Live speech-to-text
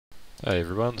Hey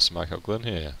everyone, this is Michael Glynn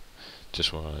here.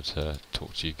 Just wanted to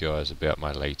talk to you guys about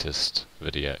my latest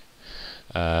video.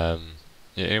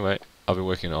 Anyway, I've been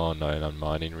working on 99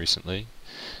 mining recently,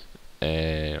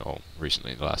 and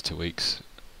recently, the last 2 weeks,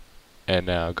 and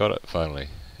now I got it finally.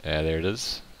 There it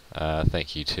is.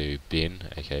 Thank you to Ben,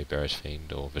 aka Barris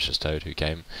Fiend or Vicious Toad, who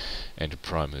came, and to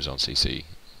Prime, who's on CC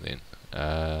then.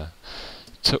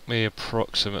 Took me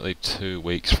approximately 2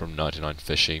 weeks from 99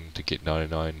 fishing to get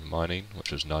 99 mining,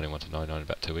 which was 91 to 99 in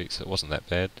about 2 weeks. So it wasn't that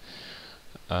bad.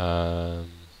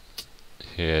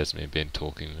 Here's me and Ben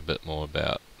talking a bit more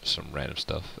about some random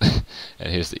stuff.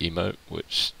 And here's the emote,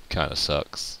 which kind of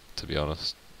sucks, to be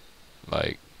honest.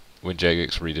 Like, when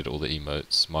Jagex redid all the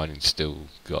emotes, mining still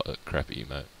got a crappy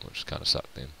emote, which kind of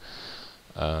sucked then.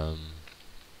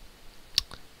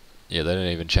 Yeah, they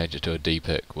didn't even change it to a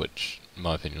D-pick, which, in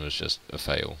my opinion, was just a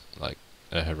fail, like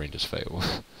a horrendous fail.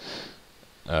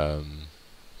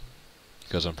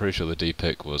 Because I'm pretty sure the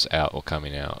D-pick was out or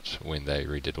coming out when they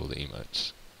redid all the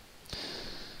emotes.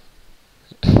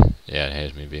 Yeah, and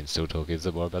here's me being still talking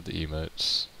some more about the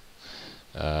emotes.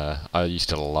 I used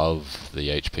to love the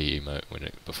HP emote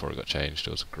before it got changed.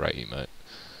 It was a great emote.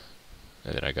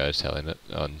 And then I go telling it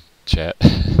on chat.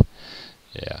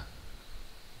 Yeah.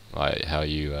 Like how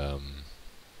you oh,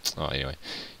 anyway,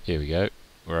 here we go.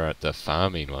 We're at the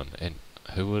farming one, and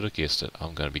who would have guessed it?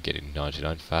 I'm going to be getting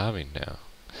 99 farming now.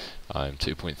 I'm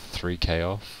 2.3k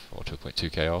off, or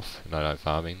 2.2k off 99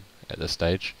 farming at this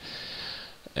stage.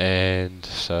 And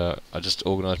so I just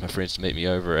organised my friends to meet me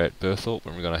over at Berthorpe,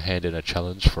 and we're going to hand in a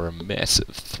challenge for a massive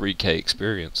 3k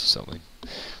experience or something.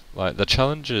 Like, the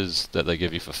challenges that they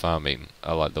give you for farming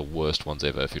are like the worst ones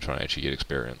ever if you're trying to actually get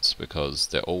experience, because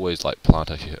they're always like plant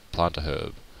a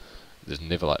herb. There's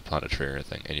never like plant a tree or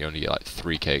anything, and you only get like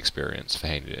 3k experience for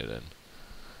handing it in.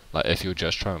 Like, if you're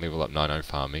just trying to level up 99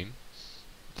 farming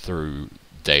through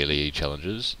daily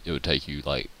challenges, it would take you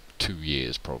like 2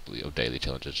 years probably of daily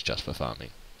challenges just for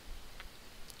farming.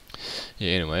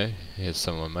 Yeah, anyway, here's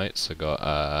some of my mates. I got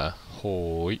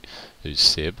Hoyt, who's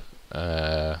Seb,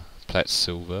 Plat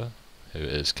Silver, who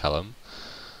is Callum,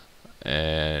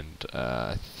 and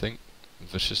I think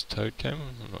Vicious Toad came.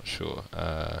 I'm not sure.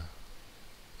 Oh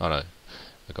no,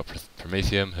 I got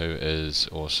Prometheum, who is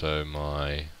also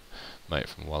my mate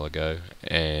from a while ago,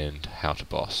 and How to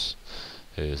Boss,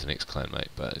 who is an ex-clan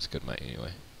mate, but he's a good mate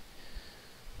anyway.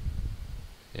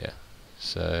 Yeah,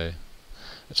 so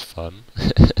it's fun.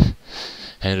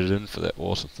 Handed in for that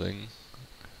awesome thing.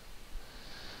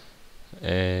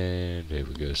 And here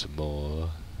we go, some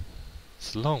more.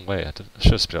 It's a long way. I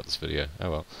should have sped up this video.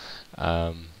 Oh well.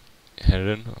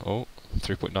 Handed in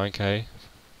 3.9k,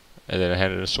 and then I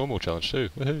handed in a sawmill challenge too.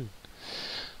 Woohoo!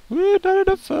 We're not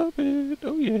enough farming.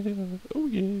 Oh yeah! Oh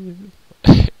yeah!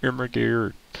 In my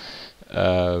gear.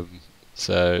 So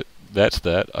that's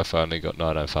that. I finally got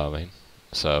 99 farming.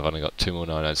 So I've only got 2 more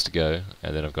 99s to go,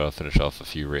 and then I've got to finish off a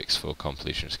few wrecks for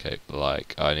completion escape.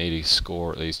 Like, I need to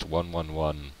score at least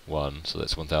 1111, so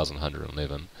that's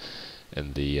 1111,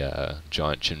 in the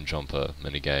giant chin jumper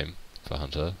minigame for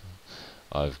Hunter.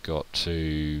 I've got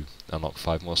to unlock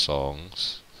 5 more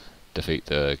songs, defeat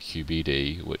the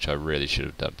QBD, which I really should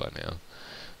have done by now.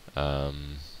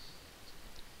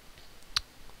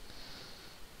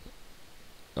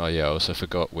 Oh yeah, I also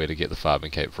forgot where to get the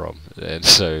farming cape from, and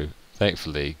so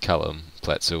thankfully, Callum,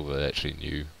 Plat Silver, actually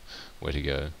knew where to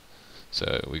go.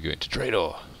 So we're going to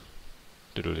Trador.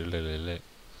 In a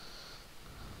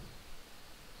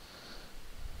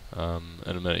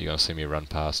minute you're going to see me run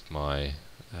past my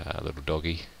little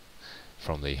doggy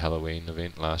from the Halloween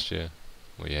event last year,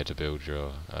 where you had to build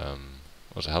your,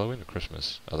 was it Halloween or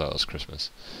Christmas? I thought it was Christmas.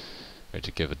 You had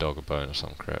to give a dog a bone or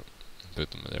some crap.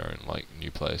 Build them in their own, like, new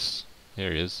place.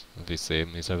 Here he is, if you see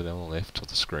him, he's over there on the left of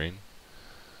the screen.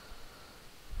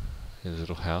 His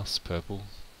little house, purple.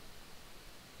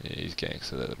 Yeah, he's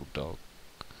gangster, that little dog.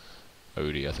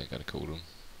 Odie, I think I called him.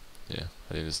 Yeah,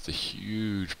 and then there's the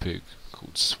huge pig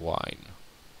called Swine.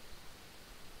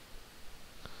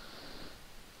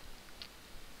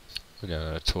 We're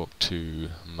going to talk to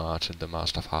Martin the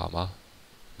Master Farmer.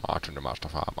 Martin the Master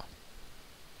Farmer.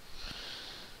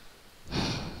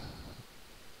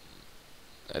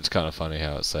 It's kind of funny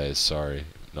how it says sorry.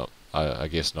 I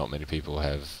guess not many people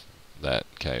have that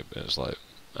cape, and it's like,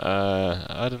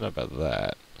 I don't know about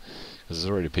that, because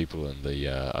there's already people in the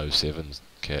 07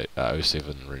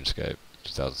 RuneScape,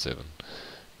 2007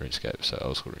 RuneScape, so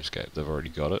old school RuneScape, they've already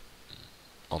got it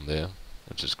on there,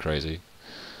 which is crazy.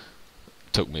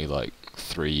 It took me like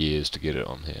 3 years to get it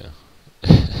on here.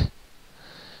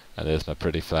 And there's my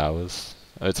pretty flowers.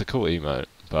 It's a cool emote,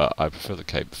 but I prefer the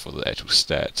cape for the actual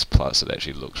stats, plus it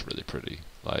actually looks really pretty.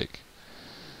 Like,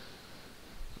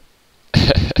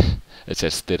 It's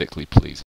aesthetically pleasing.